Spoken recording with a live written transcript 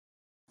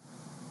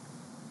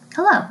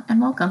Hello, and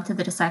welcome to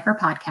the Decipher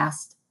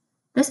podcast.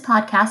 This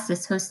podcast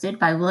is hosted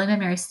by William &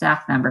 Mary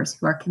staff members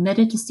who are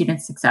committed to student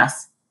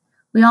success.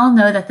 We all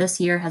know that this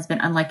year has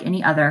been unlike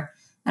any other,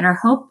 and our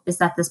hope is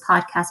that this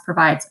podcast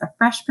provides a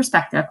fresh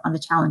perspective on the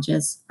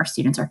challenges our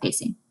students are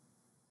facing.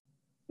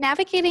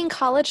 Navigating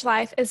college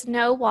life is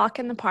no walk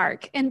in the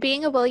park, and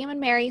being a William &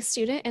 Mary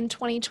student in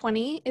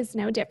 2020 is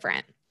no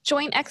different.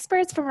 Join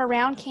experts from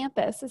around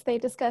campus as they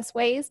discuss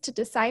ways to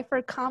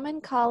decipher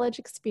common college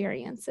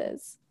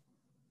experiences.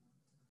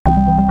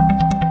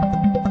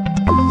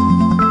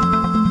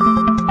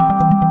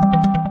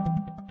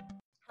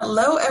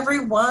 Hello,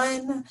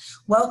 everyone.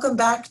 Welcome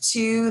back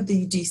to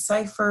the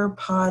Decipher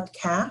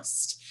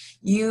podcast.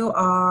 You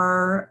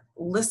are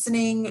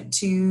listening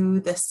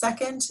to the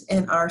second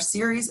in our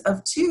series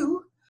of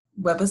two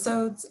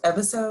webisodes,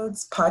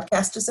 podcast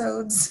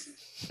episodes.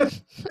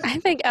 I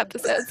think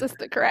episodes is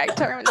the correct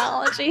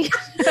terminology.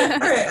 All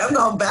right, I'm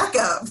going back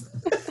up.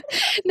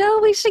 No,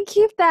 we should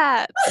keep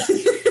that.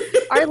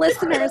 Our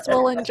listeners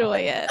will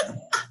enjoy it.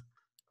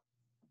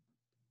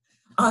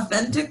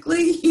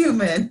 Authentically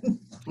human.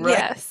 Right?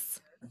 Yes.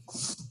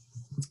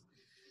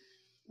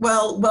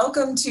 Well,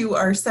 welcome to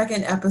our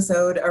second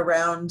episode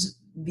around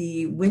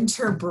the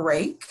winter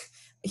break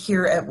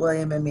here at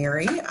William &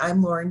 Mary.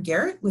 I'm Lauren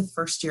Garrett with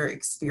First Year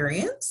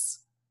Experience.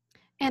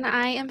 And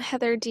I am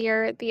Heather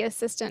Deer, the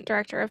Assistant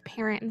Director of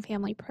Parent and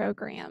Family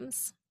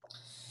Programs.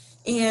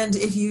 And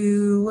if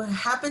you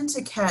happen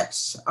to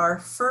catch our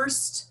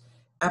first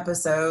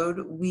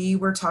episode, we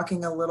were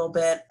talking a little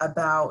bit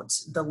about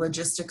the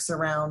logistics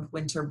around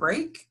winter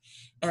break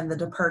and the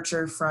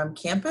departure from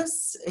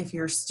campus if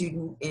your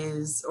student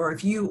is, or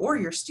if you or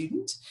your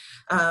student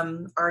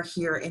are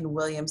here in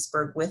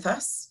Williamsburg with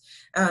us.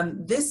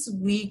 This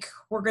week,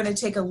 we're going to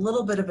take a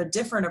little bit of a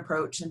different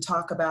approach and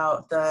talk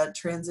about the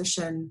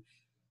transition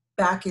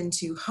back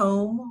into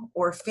home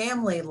or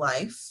family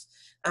life,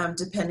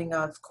 depending,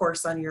 of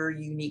course, on your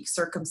unique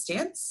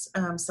circumstance.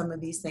 Some of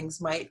these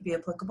things might be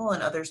applicable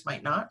and others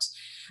might not.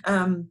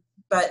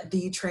 But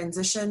the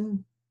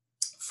transition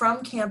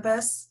from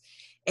campus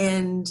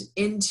and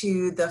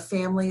into the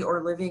family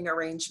or living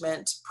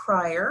arrangement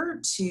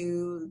prior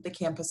to the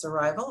campus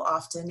arrival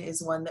often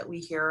is one that we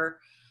hear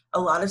a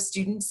lot of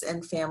students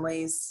and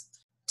families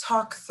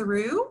talk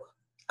through,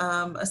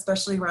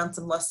 especially around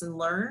some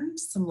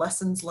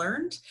lessons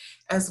learned,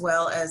 as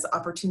well as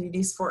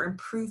opportunities for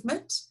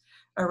improvement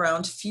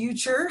around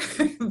future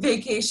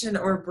vacation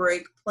or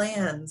break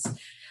plans.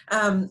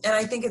 And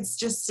I think it's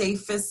just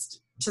safest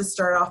to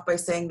start off by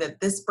saying that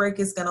this break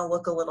is going to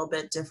look a little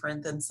bit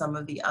different than some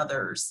of the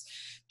others.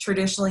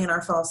 Traditionally in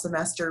our fall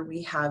semester,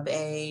 we have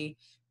a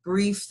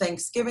brief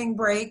Thanksgiving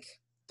break,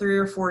 3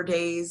 or 4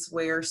 days,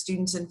 where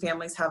students and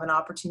families have an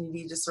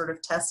opportunity to sort of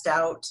test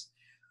out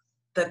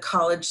the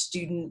college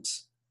student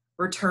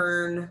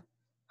return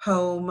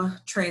home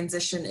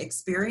transition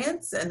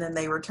experience, and then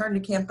they return to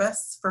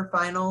campus for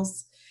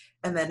finals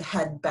and then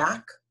head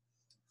back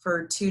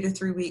for 2 to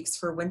 3 weeks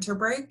for winter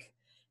break.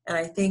 And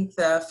I think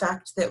the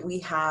fact that we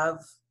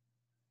have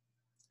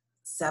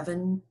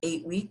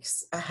 7-8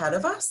 weeks ahead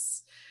of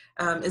us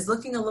is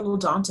looking a little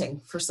daunting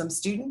for some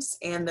students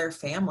and their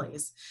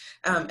families.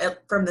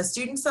 From the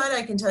student side,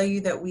 I can tell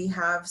you that we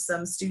have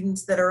some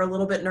students that are a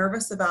little bit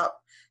nervous about,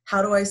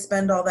 how do I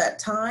spend all that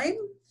time?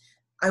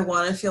 I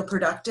want to feel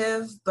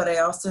productive, but I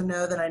also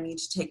know that I need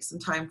to take some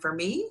time for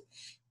me.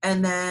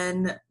 And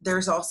then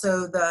there's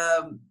also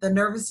the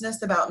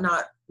nervousness about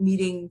not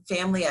meeting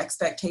family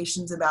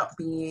expectations about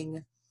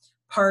being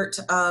part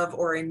of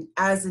or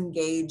as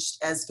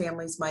engaged as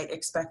families might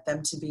expect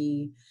them to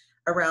be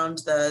around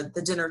the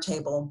dinner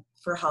table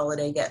for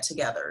holiday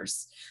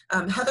get-togethers.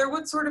 Heather,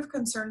 what sort of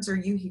concerns are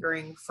you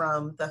hearing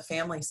from the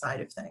family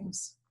side of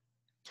things?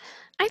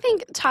 I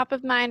think top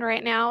of mind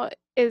right now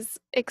is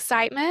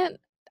excitement.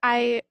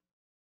 I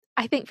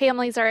think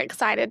families are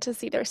excited to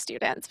see their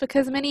students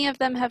because many of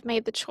them have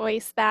made the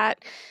choice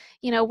that,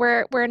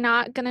 we're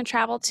not going to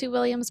travel to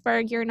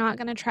Williamsburg. You're not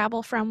going to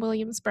travel from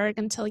Williamsburg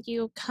until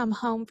you come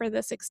home for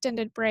this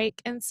extended break.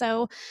 And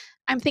so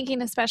I'm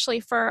thinking especially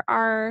for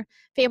our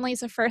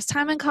families of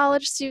first-time in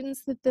college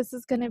students that this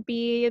is going to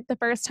be the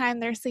first time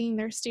they're seeing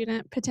their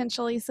student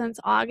potentially since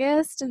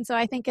August. And so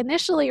I think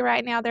initially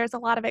right now there's a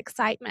lot of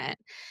excitement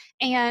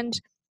and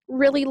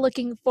really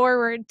looking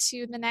forward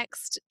to the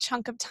next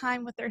chunk of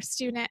time with their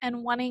student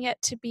and wanting it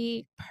to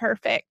be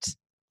perfect,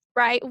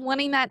 right?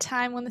 Wanting that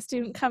time when the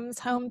student comes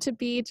home to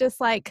be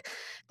just like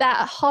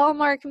that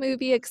Hallmark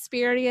movie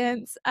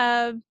experience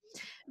of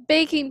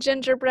baking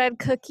gingerbread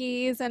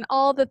cookies and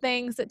all the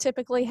things that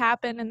typically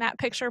happen in that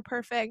picture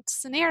perfect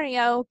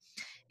scenario,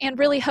 and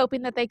really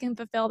hoping that they can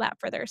fulfill that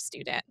for their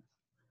student.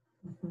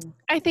 Mm-hmm.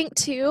 I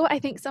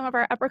think some of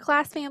our upper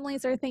class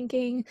families are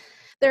thinking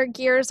their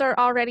gears are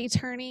already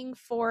turning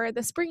for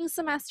the spring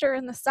semester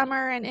and the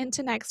summer and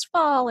into next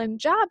fall, and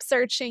job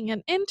searching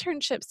and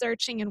internship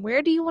searching and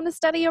where do you want to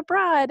study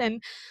abroad,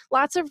 and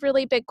lots of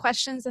really big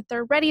questions that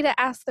they're ready to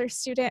ask their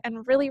student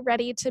and really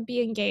ready to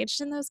be engaged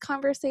in those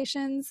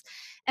conversations.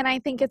 And I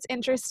think it's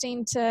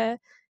interesting to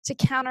to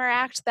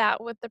counteract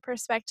that with the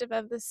perspective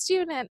of the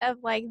student of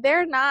like,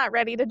 they're not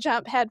ready to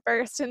jump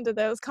headfirst into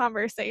those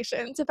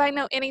conversations. If I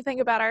know anything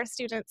about our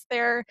students,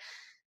 their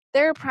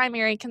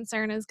primary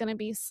concern is going to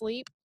be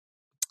sleep,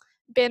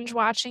 binge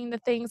watching the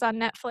things on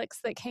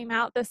Netflix that came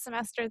out this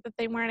semester that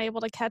they weren't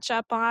able to catch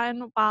up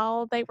on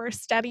while they were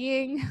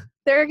studying.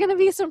 There are going to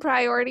be some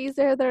priorities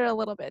there that are a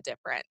little bit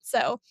different.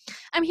 So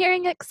I'm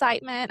hearing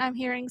excitement. I'm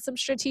hearing some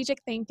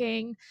strategic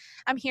thinking.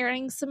 I'm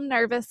hearing some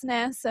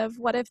nervousness of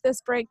what if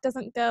this break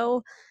doesn't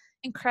go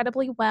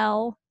incredibly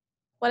well?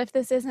 What if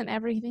this isn't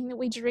everything that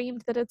we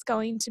dreamed that it's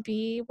going to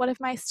be? What if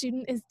my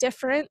student is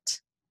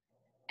different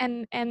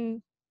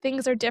and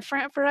things are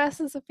different for us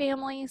as a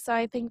family? So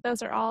I think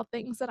those are all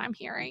things that I'm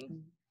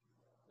hearing.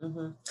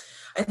 Mm-hmm.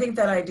 I think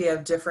that idea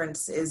of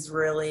difference is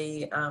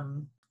really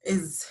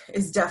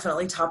is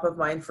definitely top of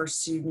mind for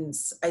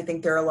students. I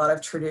think there are a lot of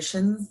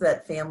traditions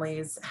that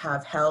families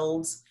have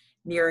held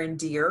near and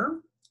dear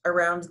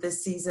around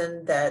this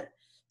season that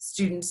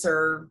students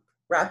are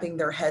wrapping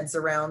their heads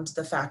around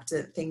the fact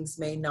that things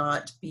may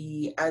not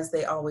be as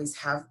they always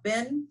have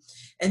been.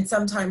 And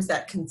sometimes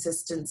that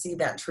consistency,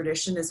 that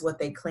tradition is what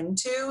they cling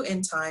to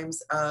in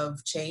times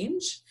of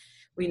change.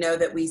 We know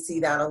that we see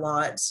that a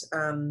lot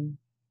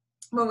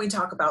when we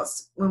talk about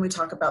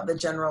the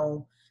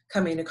general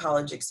coming to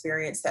college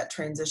experience, that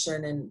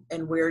transition,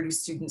 and where do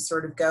students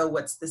sort of go,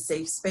 what's the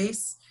safe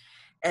space,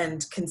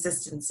 and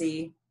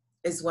consistency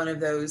is one of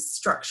those.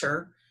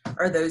 Structure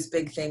are those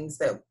big things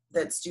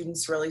that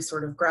students really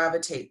sort of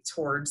gravitate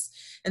towards.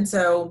 And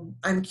so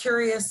I'm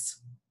curious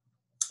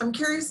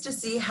to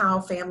see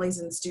how families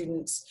and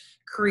students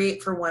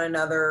create for one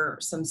another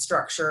some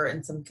structure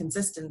and some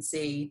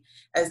consistency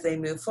as they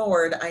move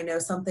forward. I know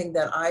something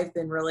that I've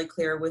been really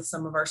clear with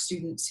some of our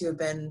students who have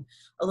been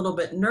a little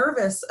bit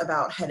nervous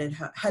about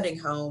heading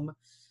home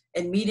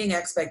and meeting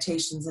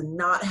expectations and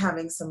not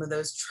having some of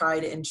those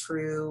tried and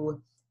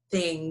true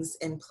things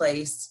in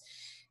place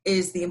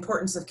is the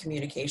importance of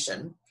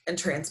communication and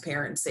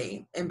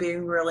transparency and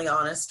being really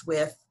honest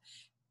with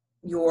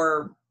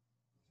your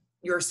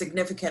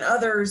significant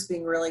others,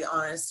 being really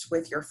honest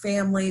with your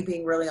family,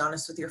 being really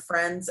honest with your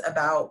friends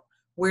about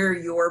where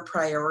your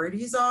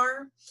priorities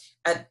are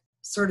at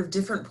sort of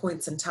different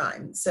points in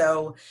time.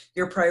 So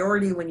your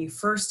priority when you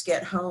first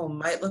get home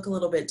might look a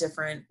little bit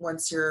different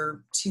once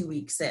you're 2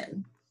 weeks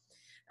in.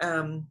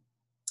 And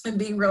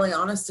being really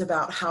honest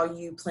about how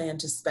you plan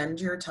to spend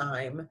your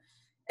time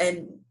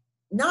and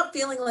not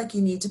feeling like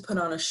you need to put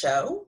on a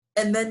show.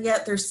 And then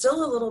yet there's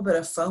still a little bit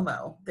of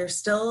FOMO. There's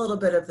still a little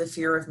bit of the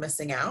fear of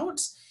missing out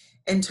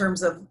in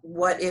terms of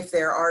what if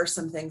there are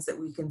some things that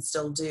we can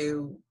still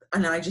do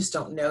and I just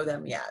don't know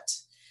them yet.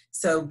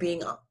 So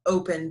being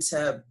open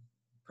to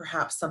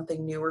perhaps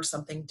something new or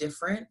something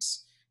different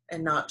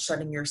and not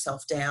shutting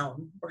yourself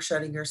down or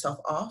shutting yourself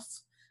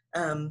off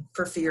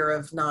for fear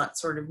of not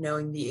sort of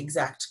knowing the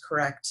exact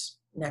correct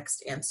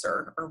next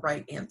answer or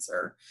right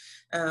answer.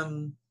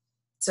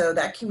 So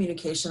that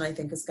communication, I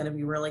think, is going to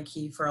be really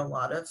key for a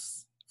lot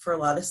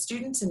of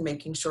students in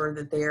making sure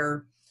that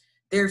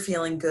they're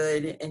feeling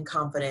good and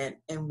confident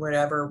in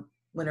whatever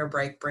winter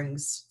break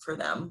brings for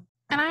them.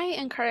 And I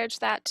encourage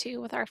that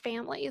too with our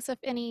families. If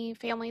any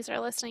families are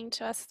listening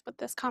to us with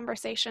this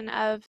conversation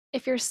of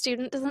if your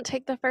student doesn't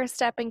take the first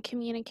step in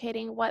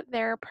communicating what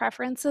their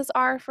preferences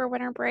are for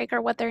winter break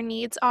or what their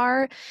needs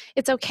are,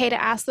 it's okay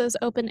to ask those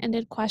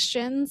open-ended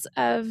questions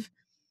of,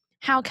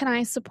 how can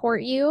I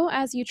support you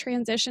as you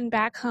transition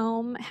back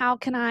home? How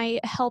can I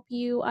help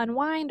you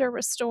unwind or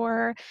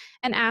restore?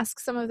 And ask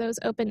some of those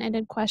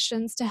open-ended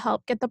questions to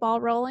help get the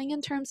ball rolling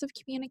in terms of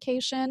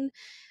communication,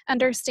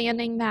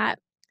 understanding that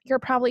you're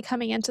probably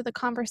coming into the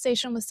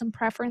conversation with some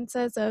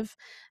preferences of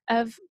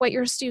what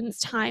your student's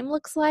time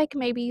looks like,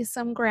 maybe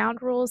some ground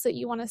rules that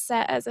you want to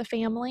set as a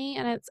family,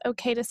 and it's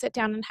okay to sit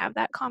down and have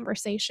that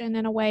conversation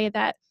in a way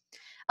that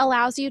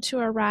allows you to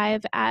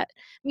arrive at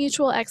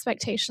mutual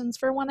expectations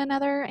for one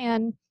another.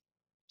 And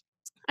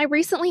I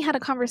recently had a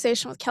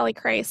conversation with Kelly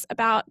Crace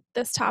about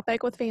this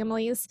topic with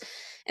families.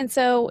 And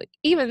so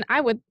even I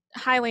would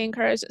highly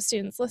encourage that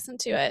students listen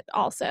to it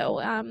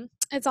also.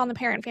 It's on the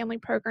Parent Family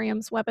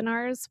Programs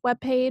webinars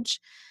webpage.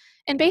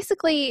 And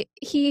basically,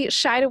 he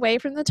shied away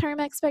from the term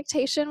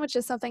expectation, which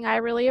is something I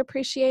really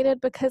appreciated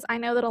because I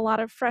know that a lot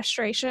of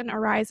frustration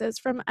arises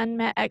from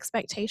unmet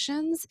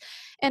expectations,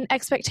 and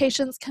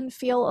expectations can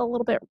feel a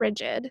little bit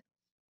rigid.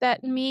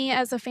 That me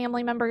as a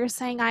family member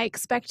saying, I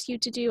expect you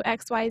to do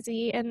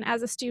XYZ, and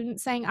as a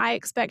student saying, I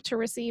expect to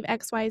receive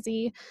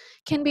XYZ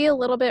can be a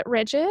little bit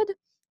rigid.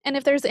 And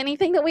if there's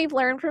anything that we've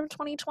learned from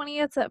 2020,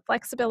 it's that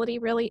flexibility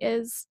really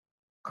is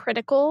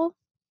critical.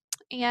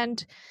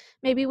 And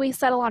maybe we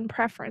settle on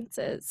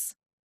preferences.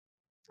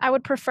 I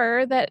would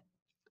prefer that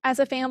as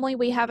a family,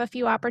 we have a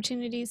few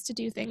opportunities to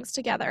do things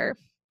together.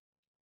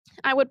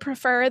 I would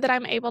prefer that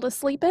I'm able to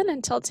sleep in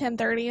until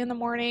 10:30 in the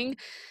morning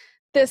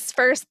this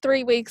first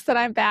 3 weeks that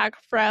I'm back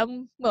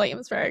from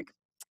Williamsburg.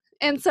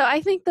 And so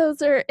I think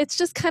it's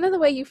just kind of the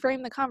way you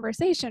frame the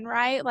conversation,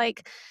 right?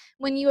 Like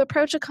when you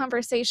approach a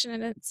conversation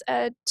and it's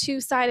a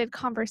two-sided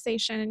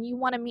conversation and you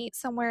want to meet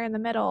somewhere in the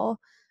middle,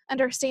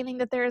 understanding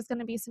that there is going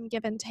to be some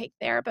give and take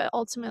there, but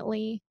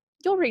ultimately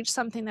you'll reach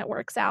something that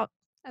works out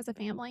as a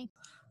family.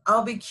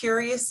 I'll be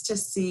curious to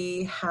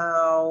see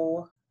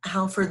how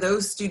for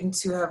those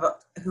students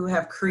who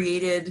have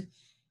created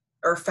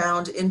or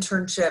found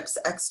internships,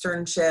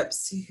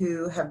 externships,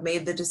 who have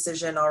made the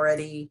decision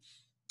already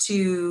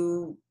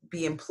to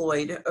be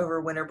employed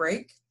over winter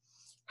break,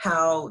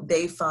 how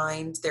they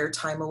find their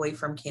time away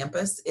from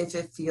campus, if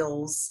it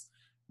feels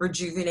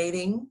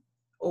rejuvenating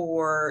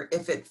or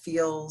if it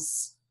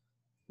feels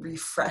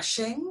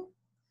refreshing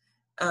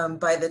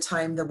by the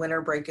time the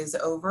winter break is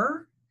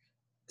over.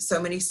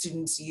 So many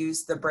students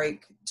use the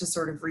break to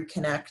sort of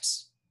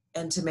reconnect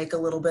and to make a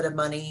little bit of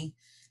money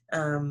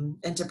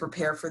and to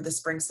prepare for the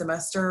spring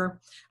semester.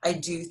 I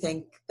do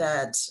think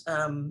that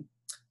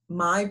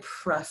my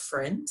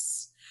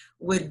preference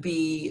would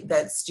be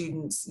that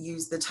students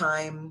use the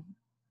time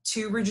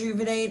to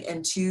rejuvenate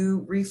and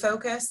to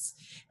refocus.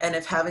 And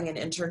if having an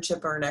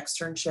internship or an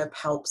externship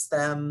helps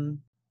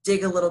them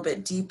dig a little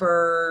bit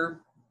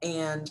deeper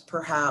and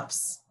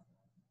perhaps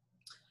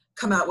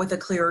come out with a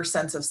clearer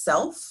sense of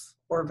self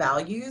or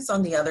values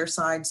on the other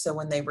side, so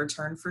when they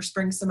return for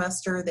spring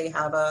semester, they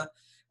have a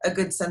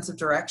good sense of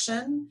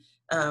direction,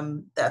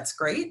 that's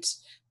great.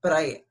 But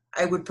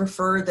I would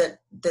prefer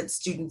that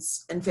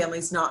students and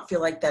families not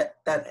feel like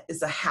that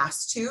is a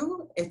has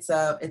to. It's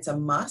a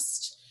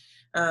must,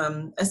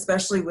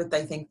 especially with,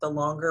 I think, the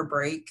longer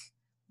break.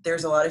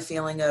 There's a lot of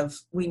feeling of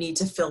we need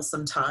to fill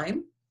some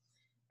time.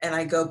 And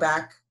I go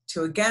back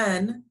to,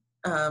 again,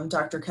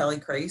 Dr. Kelly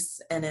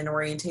Crace, and in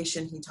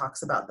orientation, he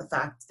talks about the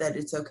fact that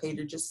it's okay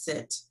to just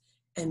sit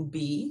and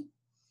be.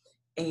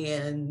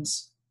 And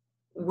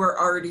we're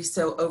already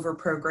so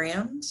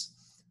over-programmed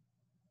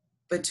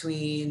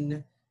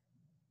between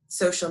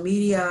social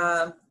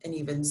media and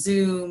even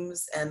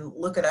Zooms, and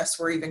look at us,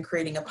 we're even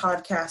creating a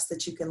podcast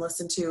that you can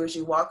listen to as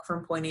you walk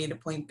from point A to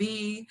point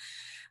B.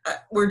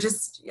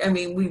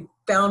 We've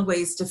found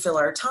ways to fill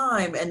our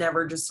time and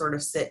never just sort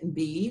of sit and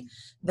be.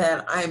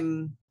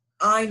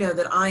 I know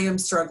that I am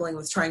struggling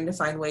with trying to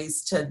find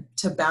ways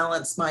to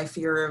balance my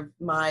fear of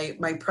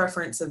my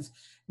preference of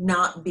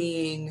not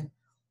being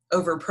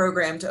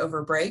over-programmed to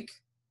over-break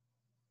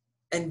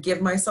and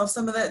give myself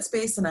some of that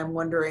space. And I'm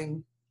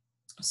wondering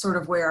sort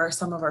of where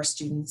some of our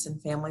students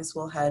and families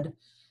will head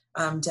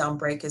down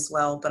break as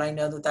well. But I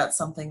know that that's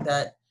something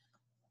that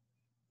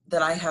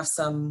I have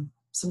some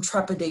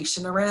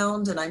trepidation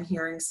around, and I'm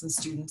hearing some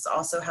students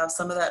also have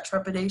some of that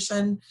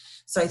trepidation.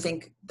 So I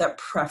think that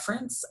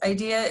preference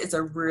idea is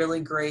a really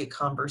great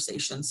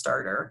conversation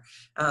starter,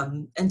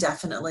 and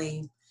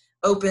definitely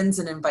opens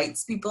and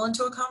invites people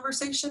into a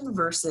conversation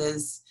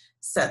versus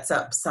sets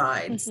up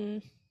sides.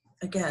 Mm-hmm.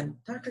 Again,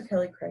 Dr.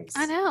 Kelly Crace.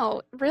 I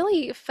know,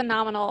 really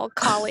phenomenal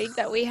colleague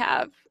that we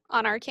have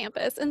on our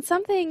campus. And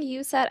something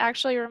you said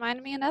actually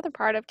reminded me another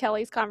part of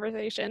Kelly's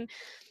conversation,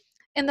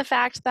 in the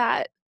fact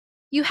that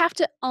you have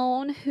to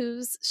own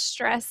whose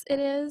stress it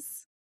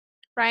is,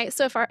 right?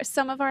 So if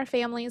some of our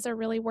families are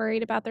really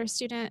worried about their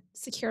student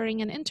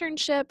securing an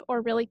internship,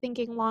 or really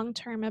thinking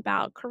long-term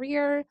about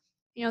career,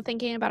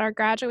 thinking about our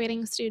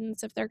graduating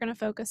students, if they're going to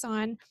focus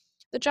on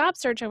the job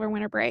search over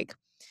winter break,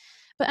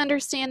 but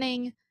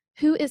understanding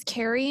who is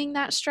carrying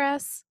that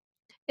stress.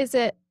 Is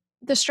it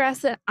the stress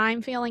that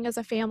I'm feeling as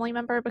a family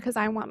member because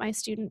I want my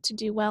student to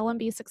do well and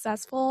be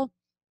successful?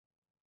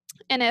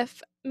 And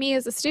if me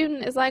as a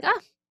student is like,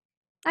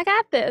 I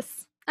got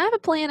this, I have a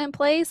plan in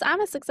place,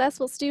 I'm a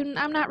successful student,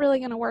 I'm not really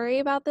going to worry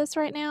about this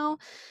right now.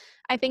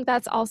 I think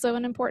that's also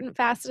an important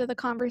facet of the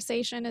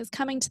conversation, is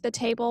coming to the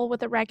table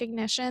with a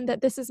recognition that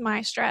this is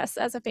my stress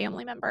as a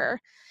family member.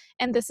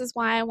 And this is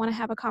why I want to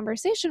have a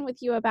conversation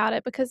with you about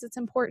it, because it's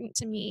important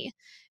to me,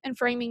 and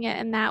framing it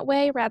in that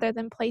way rather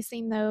than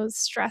placing those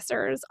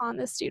stressors on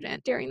the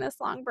student during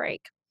this long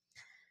break.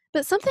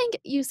 But something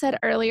you said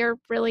earlier,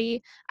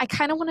 really, I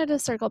kind of wanted to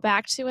circle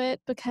back to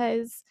it,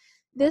 because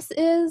this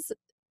is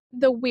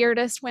the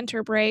weirdest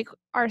winter break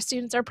our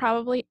students are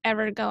probably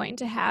ever going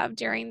to have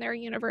during their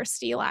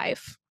university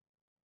life.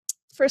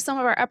 For some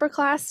of our upper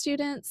class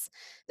students,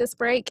 this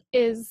break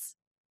is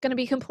going to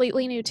be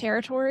completely new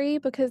territory,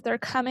 because they're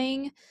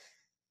coming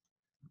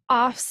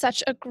off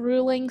such a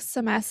grueling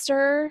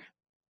semester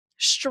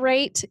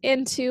straight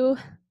into,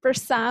 for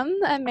some,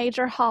 a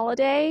major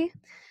holiday,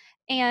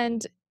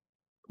 and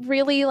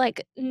really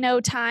no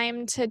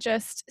time to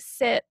just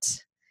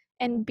sit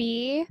and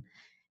be.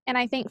 And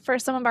I think for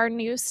some of our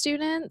new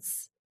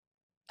students,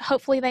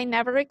 hopefully they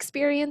never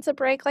experience a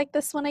break like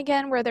this one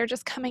again, where they're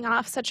just coming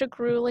off such a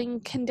grueling,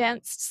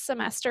 condensed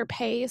semester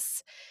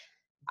pace.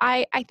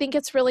 I think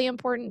it's really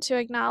important to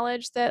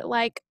acknowledge that,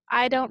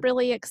 I don't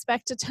really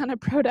expect a ton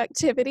of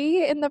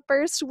productivity in the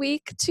first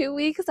week, 2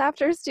 weeks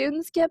after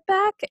students get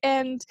back.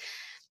 And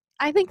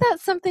I think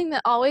that's something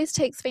that always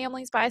takes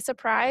families by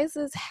surprise,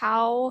 is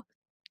how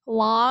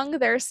long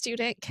their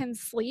student can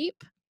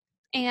sleep,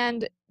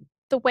 and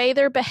the way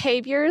their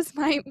behaviors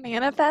might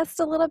manifest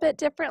a little bit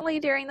differently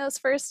during those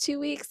first 2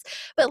 weeks.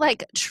 But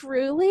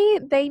truly,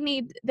 they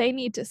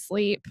need to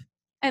sleep,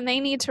 and they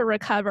need to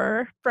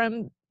recover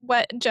from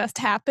what just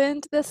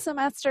happened this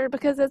semester,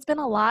 because it's been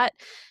a lot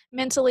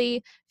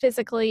mentally,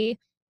 physically.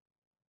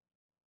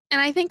 And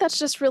I think that's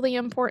just really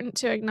important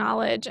to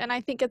acknowledge. And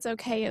I think it's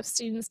okay if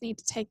students need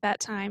to take that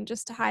time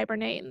just to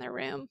hibernate in their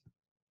room,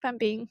 if I'm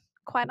being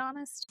quite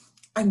honest.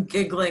 I'm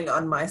giggling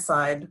on my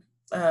side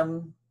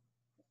of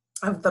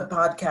the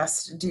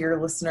podcast,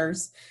 dear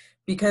listeners,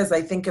 because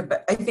I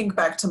think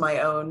back to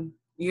my own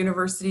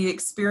university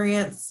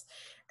experience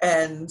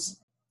and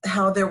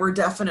how there were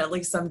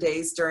definitely some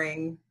days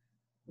during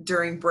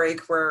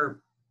break where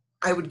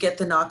I would get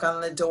the knock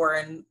on the door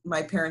and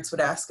my parents would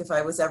ask if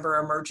I was ever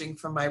emerging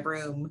from my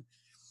room.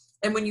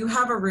 And when you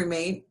have a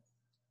roommate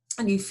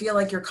and you feel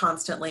like you're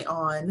constantly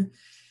on,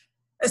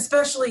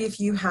 especially if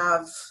you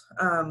have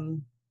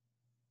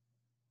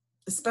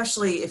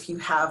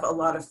a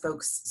lot of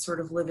folks sort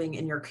of living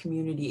in your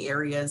community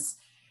areas,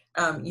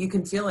 you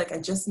can feel like I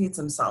just need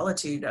some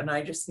solitude and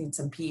I just need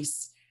some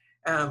peace.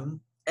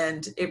 And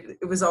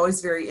it was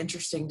always very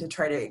interesting to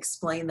try to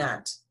explain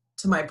that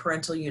to my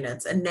parental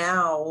units. And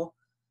now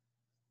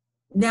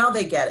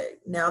they get it.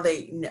 Now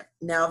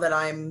that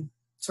I'm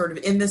sort of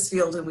in this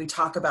field and we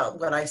talk about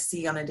what I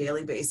see on a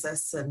daily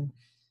basis and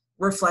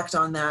reflect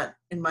on that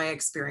in my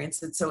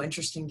experience, it's so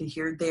interesting to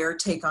hear their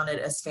take on it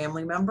as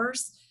family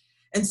members.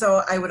 And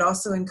so I would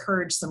also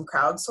encourage some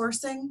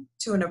crowdsourcing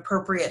to an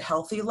appropriate,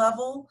 healthy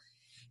level.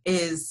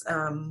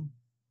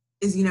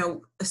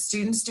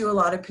 Students do a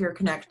lot of peer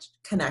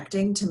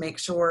connecting to make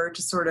sure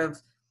to sort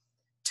of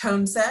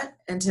tone set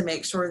and to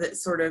make sure that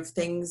sort of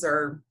things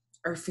are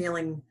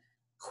feeling,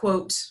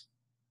 quote,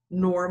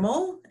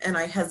 normal. And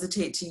I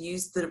hesitate to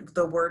use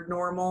the word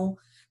normal,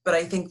 but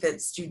I think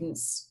that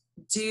students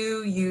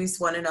do use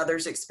one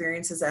another's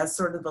experiences as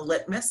sort of the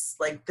litmus,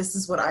 like, this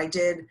is what I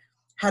did,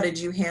 how did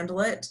you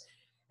handle it?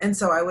 And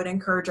so I would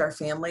encourage our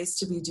families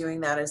to be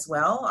doing that as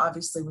well.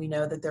 Obviously, we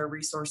know that there are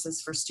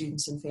resources for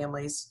students and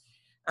families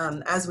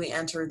as we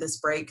enter this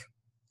break.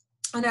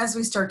 And as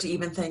we start to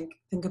even think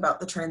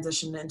about the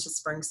transition into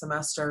spring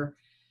semester,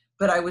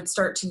 but I would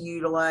start to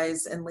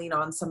utilize and lean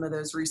on some of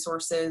those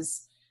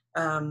resources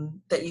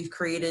that you've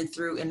created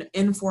through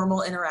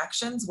informal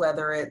interactions,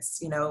 whether it's,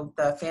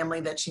 the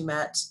family that you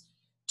met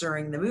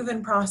during the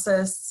move-in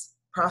process,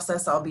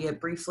 albeit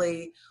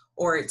briefly,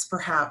 or it's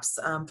perhaps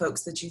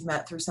folks that you've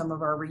met through some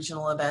of our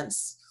regional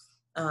events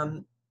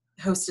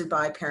hosted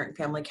by parent and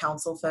family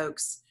council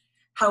folks,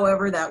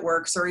 however that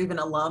works, or even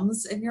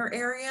alums in your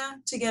area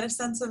to get a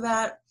sense of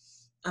that.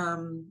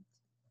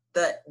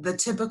 The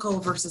typical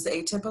versus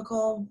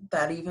atypical,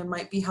 that even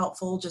might be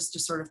helpful just to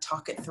sort of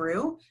talk it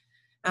through.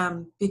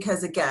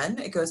 Because again,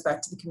 it goes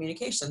back to the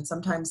communication.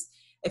 Sometimes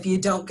if you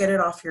don't get it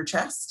off your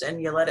chest and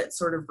you let it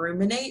sort of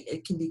ruminate,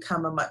 it can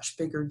become a much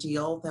bigger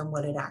deal than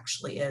what it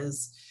actually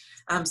is.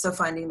 So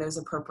finding those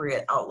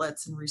appropriate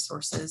outlets and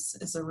resources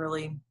is a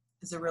really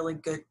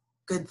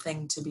good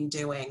thing to be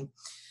doing.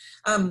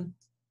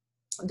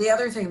 The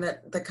other thing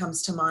that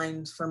comes to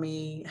mind for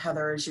me,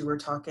 Heather, as you were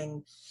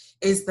talking,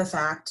 is the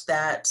fact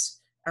that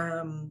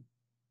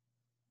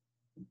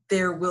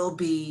there will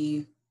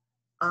be,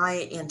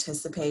 I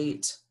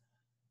anticipate,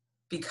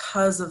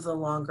 because of the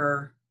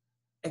longer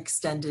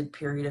extended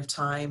period of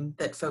time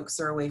that folks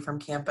are away from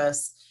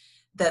campus,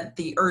 that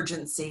the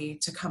urgency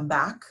to come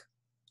back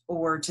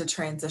or to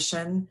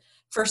transition,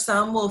 for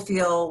some will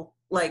feel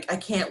like I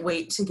can't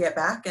wait to get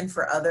back, and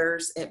for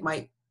others it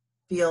might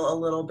feel a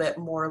little bit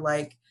more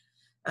like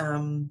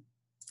a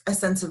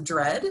sense of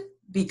dread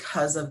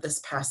because of this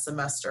past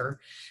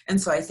semester.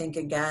 And so I think,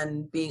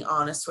 again, being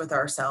honest with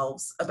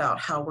ourselves about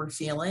how we're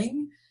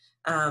feeling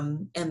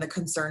and the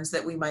concerns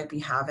that we might be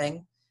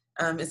having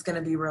is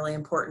going to be really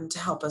important to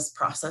help us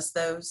process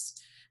those.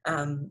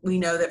 We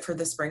know that for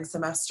the spring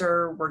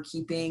semester, we're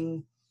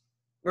keeping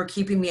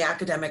the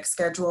academic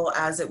schedule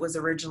as it was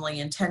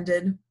originally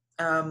intended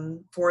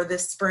for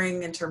this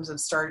spring in terms of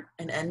start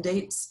and end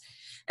dates.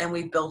 And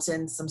we built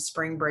in some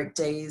spring break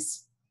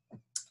days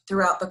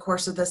throughout the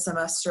course of the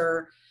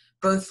semester,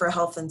 both for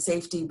health and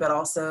safety, but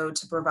also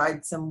to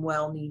provide some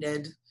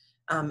well-needed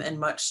and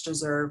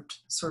much-deserved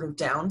sort of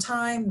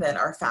downtime that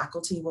our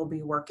faculty will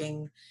be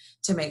working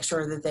to make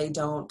sure that they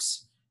don't,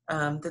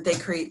 that they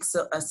create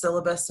a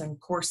syllabus and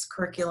course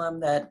curriculum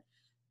that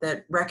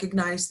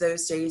recognize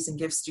those days and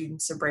give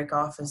students a break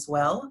off as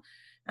well.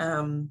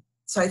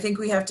 So I think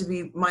we have to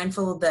be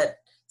mindful that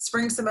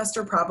spring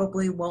semester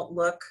probably won't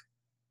look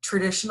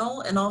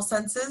traditional in all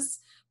senses,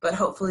 but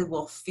hopefully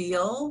will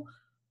feel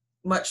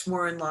much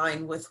more in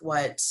line with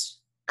what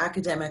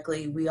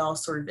academically we all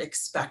sort of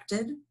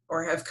expected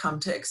or have come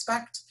to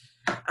expect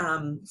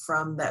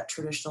from that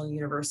traditional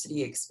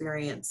university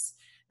experience.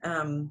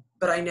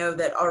 But I know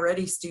that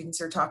already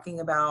students are talking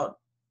about,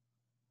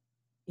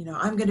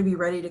 I'm going to be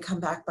ready to come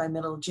back by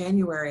middle of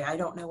January. I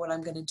don't know what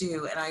I'm going to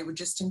do. And I would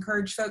just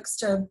encourage folks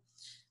to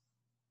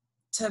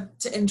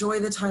enjoy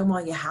the time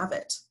while you have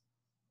it,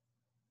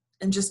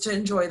 and just to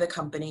enjoy the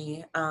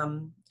company.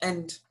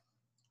 And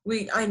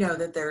I know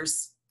that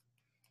there's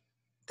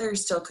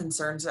still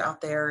concerns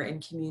out there in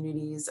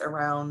communities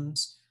around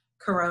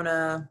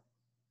Corona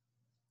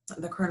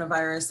the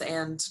coronavirus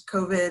and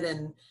COVID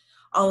and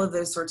all of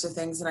those sorts of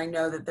things. And I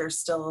know that there's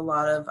still a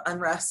lot of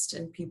unrest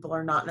and people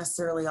are not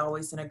necessarily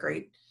always in a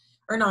great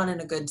or not in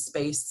a good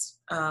space,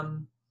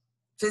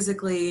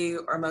 physically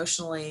or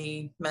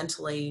emotionally,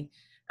 mentally,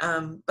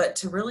 but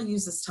to really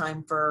use this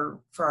time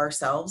for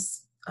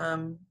ourselves,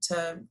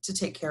 to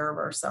take care of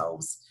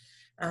ourselves,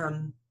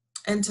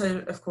 and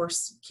to, of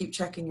course, keep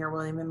checking your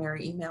William and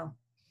Mary email.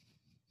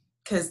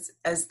 Because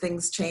as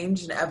things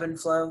change and ebb and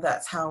flow,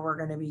 that's how we're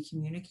going to be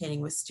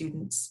communicating with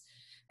students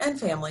and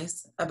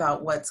families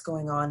about what's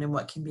going on and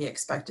what can be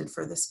expected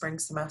for the spring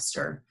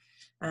semester.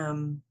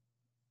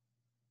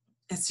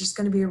 It's just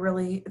going to be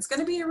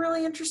a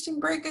really interesting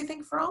break, I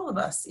think, for all of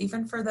us,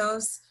 even for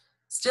those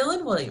still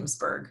in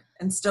Williamsburg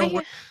and still working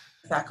on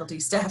the faculty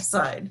staff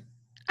side.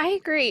 I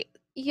agree.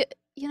 You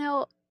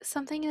know,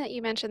 something that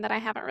you mentioned that I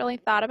haven't really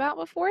thought about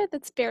before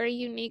that's very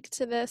unique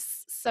to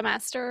this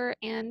semester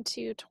and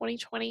to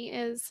 2020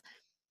 is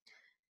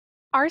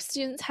our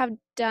students have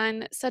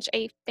done such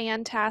a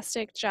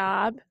fantastic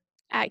job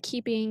at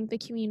keeping the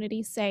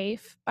community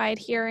safe by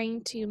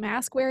adhering to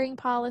mask wearing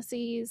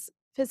policies,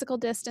 physical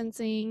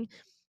distancing,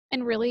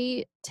 and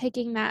really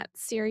taking that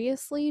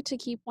seriously to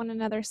keep one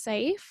another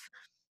safe.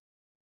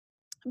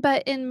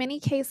 But in many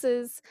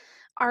cases,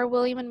 our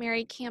William and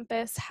Mary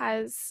campus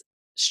has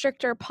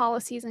stricter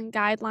policies and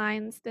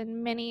guidelines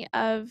than many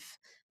of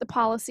the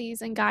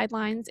policies and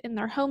guidelines in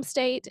their home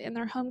state, in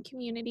their home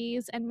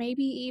communities, and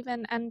maybe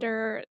even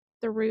under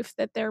the roof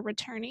that they're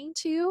returning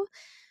to.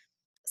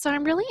 So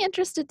I'm really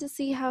interested to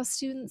see how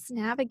students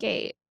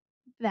navigate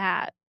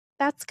that.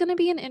 That's going to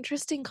be an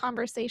interesting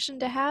conversation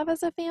to have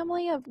as a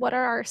family of what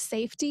are our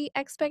safety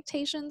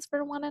expectations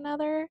for one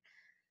another.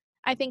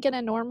 I think in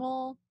a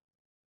normal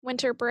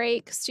winter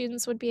break,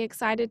 students would be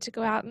excited to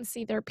go out and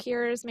see their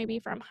peers, maybe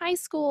from high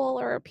school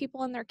or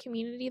people in their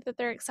community that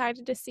they're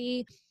excited to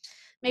see,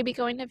 maybe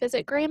going to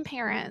visit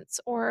grandparents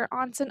or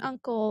aunts and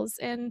uncles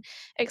and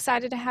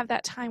excited to have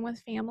that time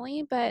with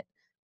family. But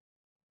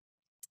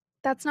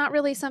that's not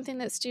really something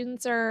that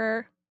students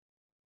are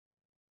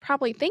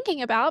probably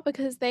thinking about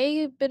because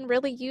they've been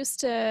really used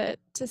to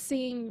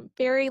seeing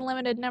very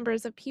limited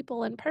numbers of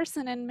people in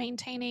person and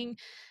maintaining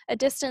a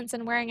distance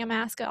and wearing a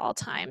mask at all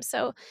times.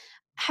 So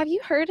have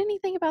you heard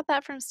anything about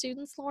that from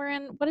students,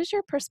 Lauren? What is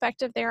your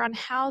perspective there on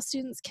how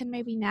students can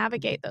maybe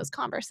navigate those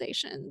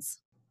conversations?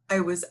 I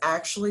was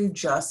actually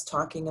just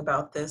talking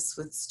about this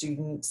with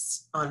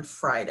students on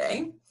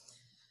Friday,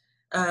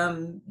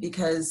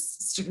 because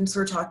students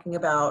were talking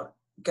about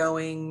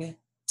going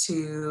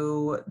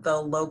to the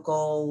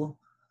local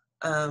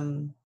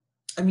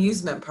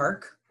amusement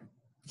park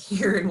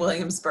here in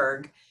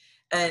Williamsburg.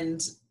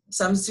 And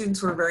some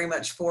students were very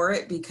much for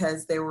it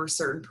because there were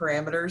certain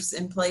parameters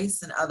in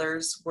place, and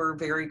others were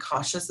very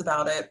cautious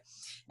about it.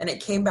 And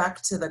it came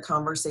back to the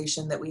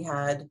conversation that we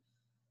had,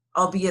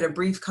 albeit a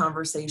brief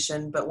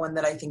conversation, but one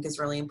that I think is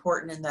really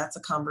important, and that's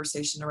a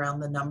conversation around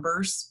the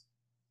numbers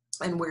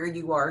and where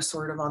you are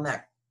sort of on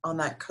that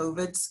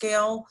COVID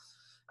scale.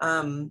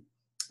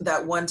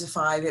 That 1 to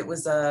 5, it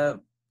was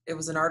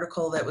an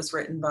article that was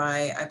written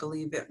by, I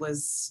believe it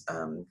was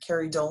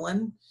Carrie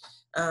Dolan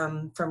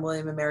from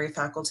William and Mary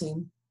faculty,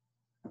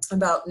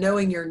 about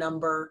knowing your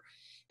number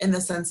in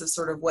the sense of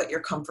sort of what your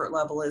comfort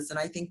level is. And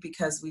I think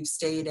because we've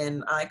stayed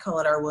in, I call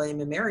it our William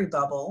and Mary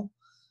bubble,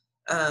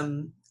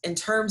 in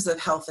terms of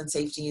health and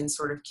safety and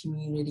sort of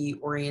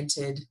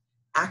community-oriented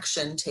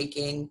action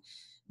taking,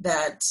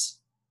 that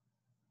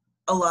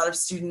a lot of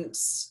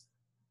students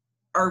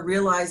are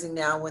realizing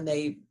now when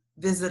they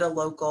visit a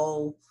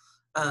local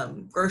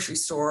grocery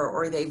store,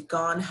 or they've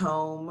gone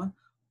home,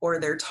 or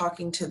they're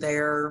talking to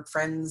their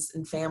friends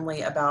and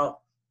family about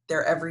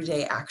their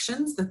everyday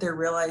actions, that they're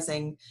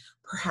realizing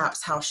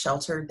perhaps how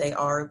sheltered they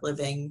are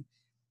living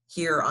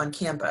here on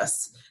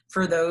campus.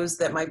 For those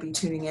that might be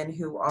tuning in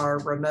who are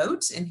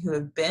remote and who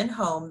have been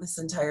home this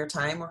entire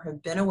time or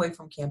have been away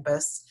from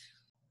campus,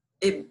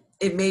 it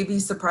may be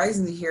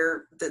surprising to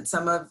hear that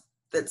some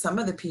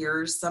of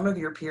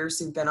your peers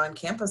who've been on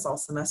campus all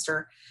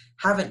semester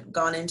haven't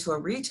gone into a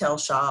retail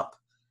shop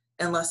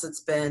unless it's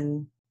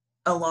been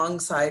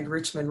alongside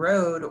Richmond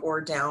Road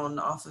or down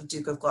off of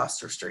Duke of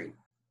Gloucester Street.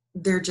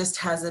 There just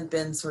hasn't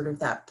been sort of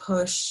that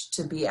push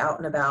to be out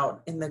and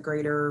about in the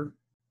greater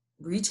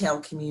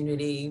retail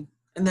community,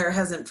 and there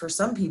hasn't, for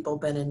some people,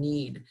 been a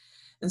need.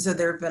 And so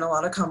there have been a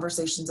lot of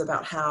conversations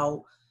about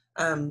how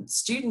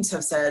students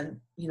have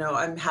said, you know,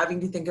 I'm having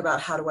to think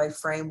about how do I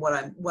frame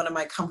what am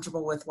I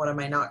comfortable with, what am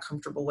I not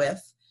comfortable with.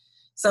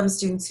 Some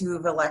students who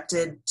have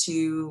elected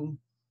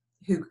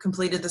who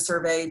completed the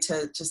survey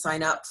to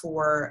sign up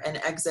for an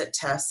exit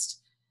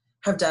test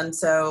have done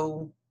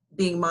so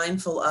being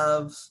mindful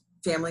of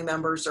family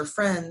members or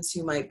friends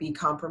who might be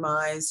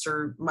compromised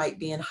or might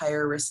be in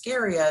higher risk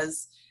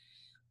areas.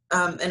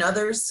 And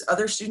other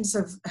students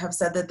have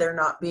said that they're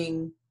not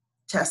being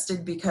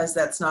tested because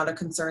that's not a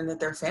concern that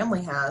their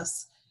family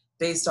has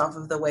based off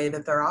of the way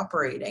that they're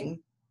operating.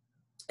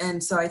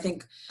 And so I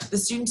think the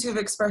students who have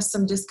expressed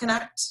some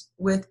disconnect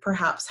with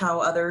perhaps how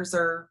others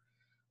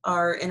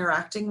are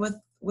interacting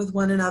with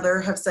one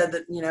another have said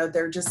that,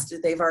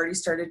 they've already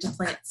started to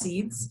plant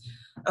seeds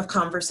of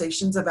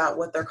conversations about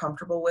what they're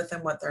comfortable with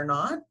and what they're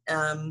not.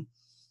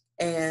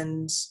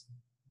 And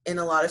in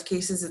a lot of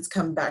cases, it's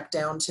come back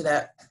down to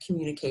that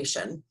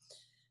communication.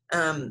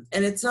 And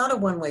it's not a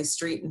one-way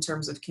street in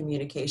terms of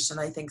communication.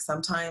 I think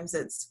sometimes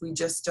we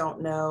just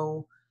don't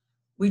know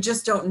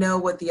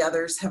what the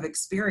others have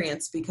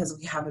experienced because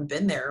we haven't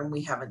been there and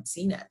we haven't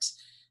seen it.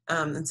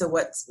 And so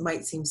what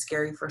might seem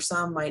scary for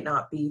some might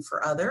not be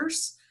for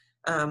others.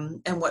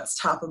 And what's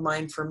top of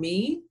mind for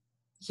me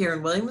here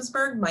in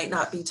Williamsburg might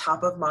not be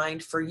top of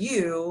mind for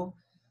you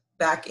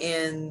back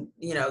in,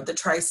 the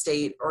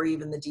tri-state or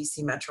even the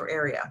DC metro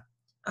area.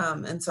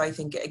 And so I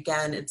think,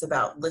 again, it's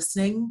about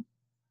listening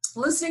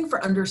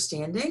for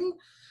understanding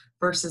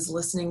versus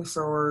listening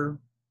for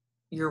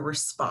your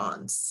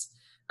response.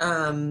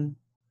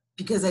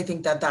 Because I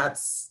think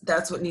that's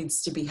what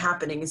needs to be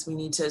happening, is we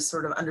need to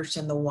sort of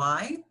understand the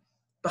why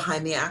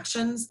behind the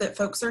actions that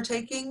folks are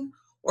taking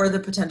or the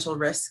potential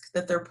risk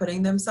that they're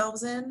putting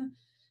themselves in.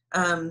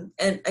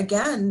 And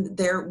again,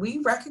 we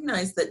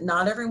recognize that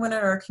not everyone in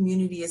our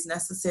community is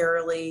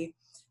necessarily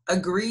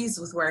agrees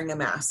with wearing a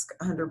mask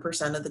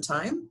 100% of the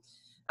time,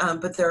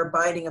 but they're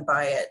abiding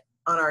by it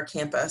on our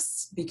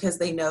campus because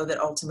they know that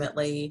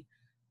ultimately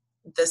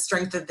the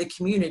strength of the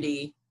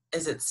community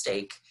is at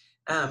stake.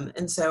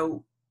 And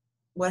so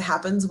what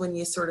happens when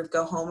you sort of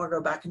go home or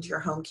go back into your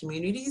home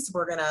communities,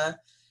 we're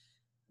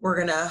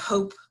gonna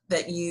hope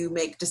that you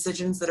make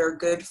decisions that are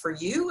good for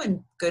you and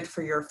good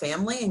for your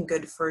family and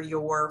good for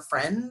your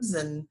friends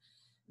and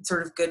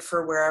sort of good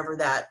for wherever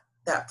that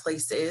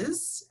place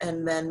is.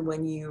 And then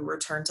when you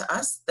return to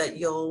us, that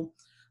you'll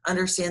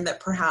understand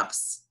that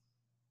perhaps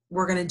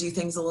we're going to do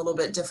things a little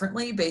bit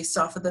differently based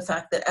off of the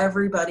fact that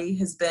everybody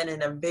has been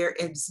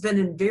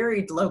in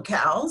varied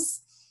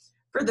locales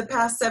for the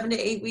past 7 to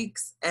 8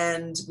 weeks,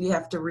 and we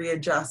have to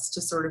readjust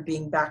to sort of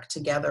being back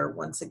together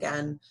once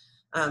again.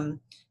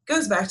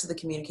 Goes back to the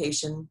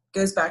communication,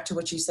 goes back to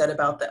what you said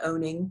about the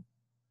owning,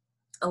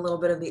 a little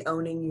bit of the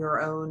owning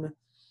your own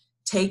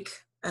take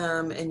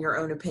and your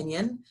own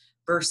opinion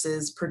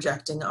versus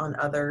projecting on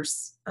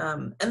others.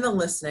 And the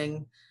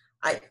listening,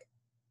 I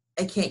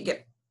can't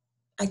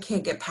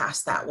get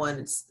past that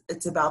one.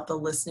 It's about the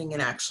listening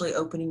and actually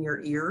opening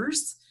your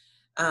ears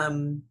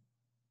and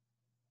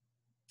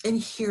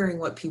hearing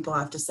what people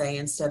have to say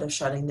instead of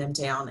shutting them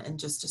down and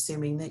just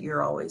assuming that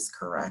you're always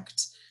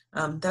correct.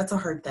 That's a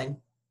hard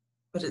thing,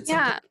 but it's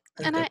Yeah,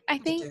 something and I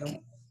to think do.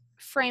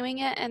 framing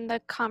it in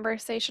the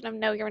conversation of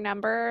Know Your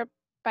Number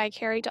by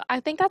Carrie, I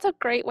think that's a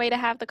great way to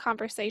have the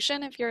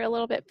conversation if you're a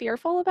little bit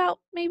fearful about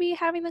maybe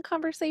having the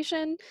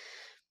conversation.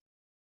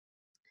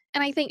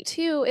 And I think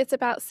too, it's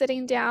about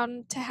sitting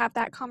down to have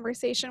that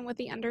conversation with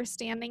the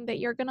understanding that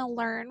you're going to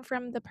learn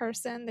from the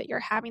person that you're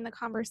having the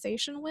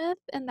conversation with,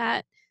 and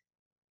that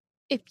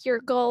if your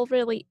goal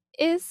really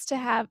is to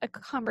have a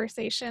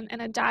conversation and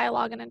a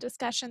dialogue and a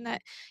discussion,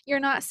 that you're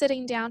not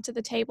sitting down to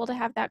the table to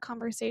have that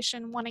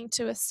conversation wanting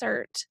to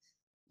assert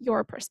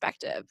your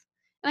perspective.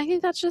 And I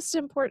think that's just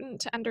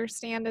important to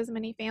understand, as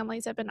many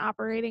families have been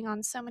operating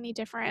on so many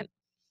different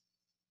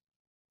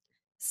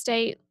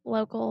state,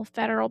 local,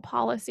 federal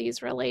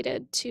policies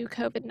related to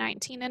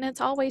COVID-19, and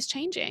it's always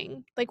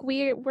changing. Like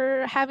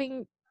we're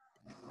having,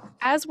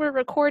 as we're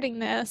recording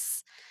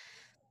this,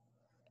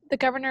 the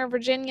governor of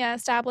Virginia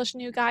established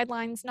new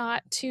guidelines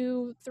not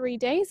 2-3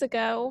 days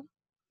ago.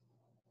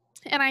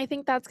 And I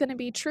think that's going to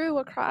be true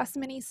across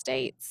many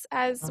states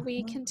as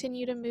we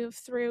continue to move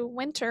through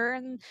winter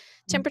and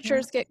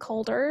temperatures get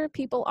colder.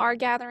 People are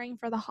gathering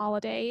for the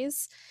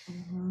holidays.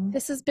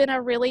 This has been a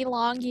really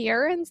long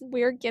year and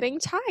we're getting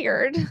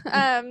tired.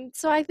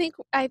 So I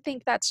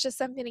think that's just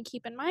something to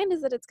keep in mind,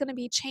 is that it's going to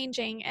be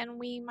changing and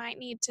we might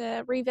need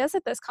to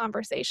revisit this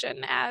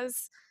conversation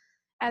as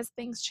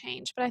things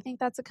change. But I think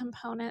that's a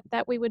component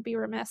that we would be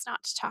remiss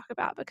not to talk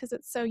about because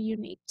it's so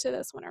unique to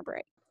this winter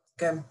break.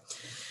 Good.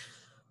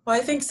 Well,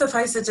 I think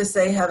suffice it to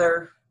say,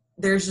 Heather,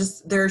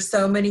 there's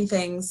so many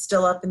things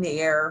still up in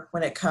the air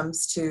when it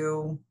comes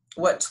to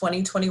what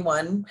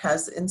 2021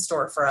 has in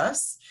store for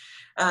us.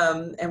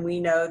 And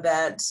we know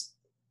that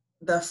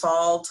the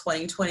fall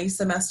 2020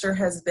 semester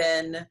has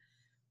had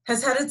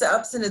its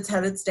ups and it's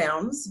had its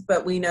downs,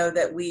 but we know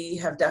that we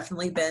have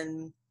definitely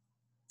been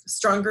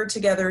stronger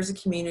together as a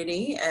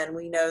community, and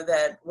we know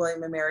that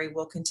William & Mary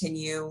will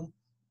continue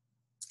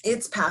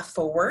its path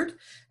forward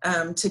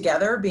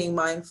together, being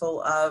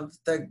mindful of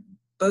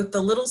both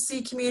the little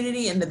C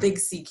community and the big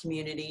C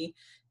community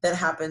that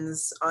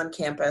happens on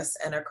campus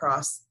and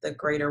across the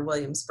greater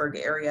Williamsburg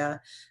area.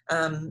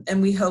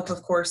 And we hope,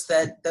 of course,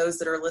 that those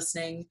that are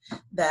listening,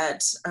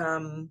 that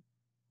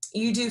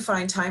you do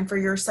find time for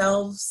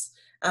yourselves.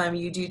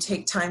 You do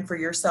take time for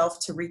yourself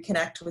to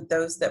reconnect with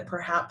those that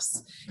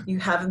perhaps you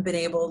haven't been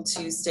able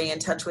to stay in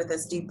touch with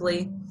as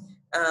deeply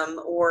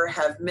or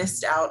have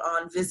missed out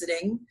on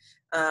visiting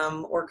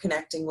or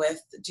connecting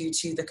with due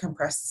to the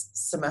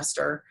compressed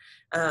semester.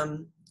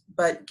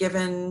 But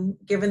given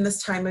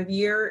this time of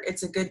year,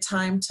 it's a good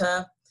time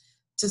to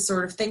to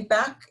sort of think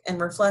back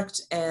and reflect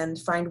and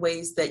find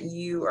ways that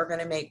you are going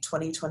to make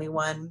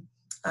 2021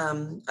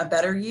 a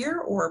better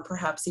year, or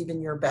perhaps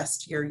even your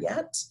best year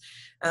yet.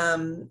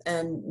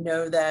 And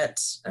know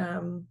that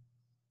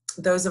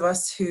those of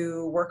us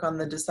who work on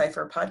the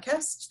Decipher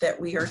podcast, that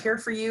we are here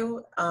for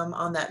you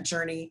on that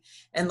journey,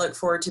 and look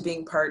forward to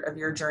being part of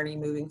your journey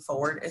moving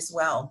forward as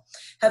well.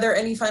 Heather,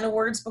 any final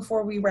words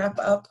before we wrap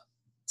up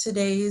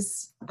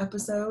today's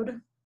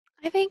episode?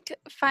 I think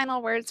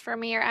final words for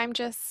me are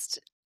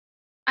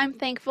I'm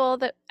thankful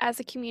that as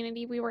a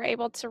community we were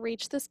able to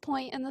reach this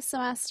point in the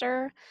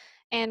semester,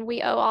 and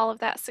we owe all of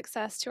that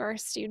success to our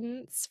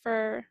students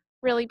for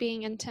really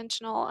being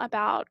intentional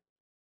about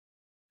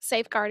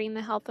safeguarding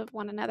the health of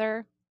one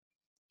another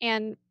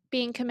and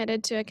being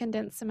committed to a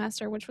condensed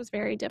semester, which was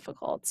very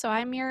difficult. So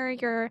I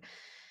mirror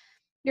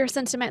your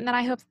sentiment, and that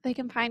I hope that they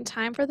can find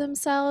time for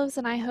themselves,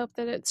 and I hope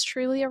that it's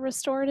truly a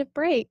restorative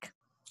break.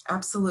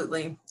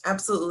 Absolutely.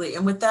 Absolutely.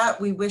 And with that,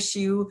 we wish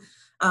you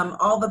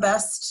all the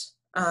best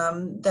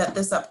that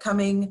this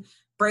upcoming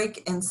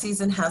break and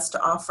season has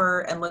to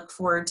offer, and look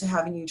forward to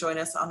having you join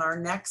us on our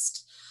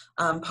next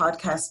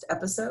podcast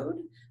episode,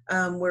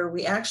 where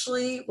we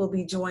actually will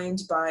be joined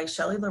by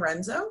Shelly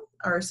Lorenzo,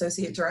 our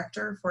Associate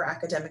Director for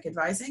Academic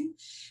Advising,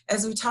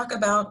 as we talk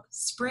about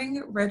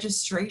spring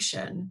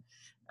registration.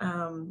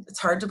 It's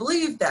hard to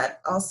believe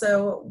that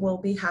also will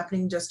be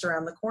happening just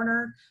around the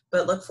corner,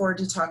 but look forward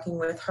to talking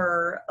with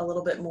her a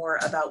little bit more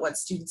about what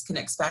students can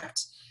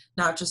expect,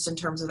 not just in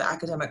terms of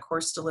academic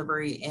course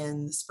delivery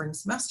in the spring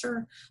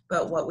semester,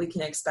 but what we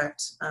can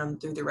expect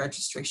through the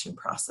registration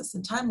process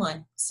and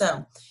timeline.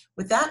 So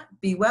with that,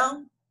 be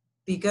well,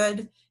 be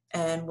good,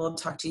 and we'll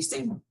talk to you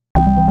soon.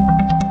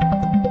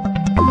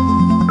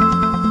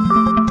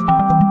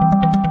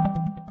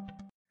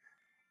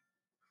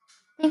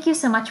 Thank you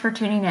so much for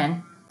tuning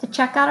in. To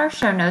check out our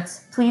show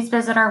notes, please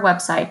visit our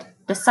website,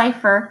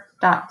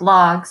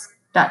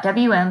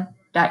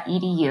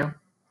 decipher.blogs.wm.edu.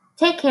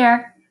 Take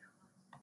care.